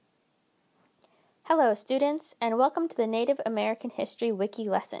Hello students, and welcome to the Native American History Wiki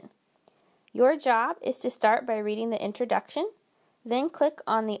lesson. Your job is to start by reading the introduction, then click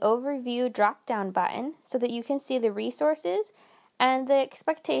on the Overview drop-down button so that you can see the resources and the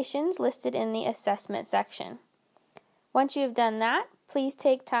expectations listed in the assessment section. Once you have done that, please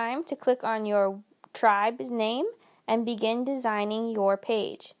take time to click on your tribe's name and begin designing your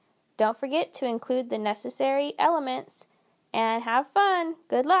page. Don't forget to include the necessary elements and have fun.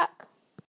 Good luck!